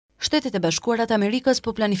Shtetet e Bashkuara të Amerikës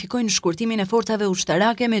po planifikojnë shkurtimin e forcave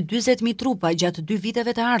ushtarake me 40.000 trupa gjatë 2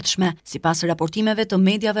 viteve të ardhshme, sipas raportimeve të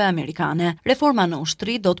mediave amerikane. Reforma në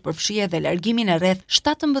ushtri do të përfshijë edhe largimin e rreth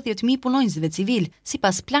 17.000 punonjësve civil,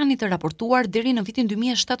 sipas planit të raportuar deri në vitin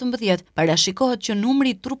 2017. Parashikohet që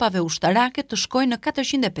numri i trupave ushtarake të shkojë në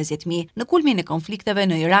 450.000. Në kulmin e konflikteve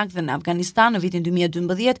në Irak dhe në Afganistan në vitin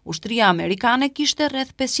 2012, ushtria amerikane kishte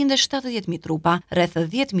rreth 570.000 trupa. Rreth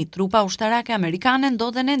 10.000 trupa ushtarake amerikane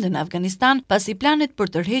ndodhen ende në Afganistan, pasi planet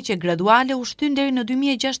për tërheqje graduale u shtyn deri në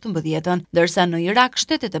 2016, ndërsa në Irak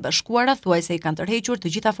Shtetet e Bashkuara thuajse i kanë tërhequr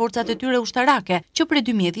të gjitha forcat e tyre ushtarake, që prej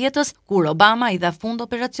 2010-s, kur Obama i dha fund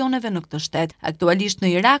operacioneve në këtë shtet. Aktualisht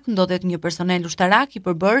në Irak ndodhet një personel ushtarak i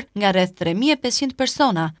përbërë nga rreth 3.500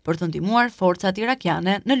 persona për të ndihmuar forcat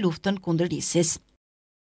irakiane në luftën kundër ISIS.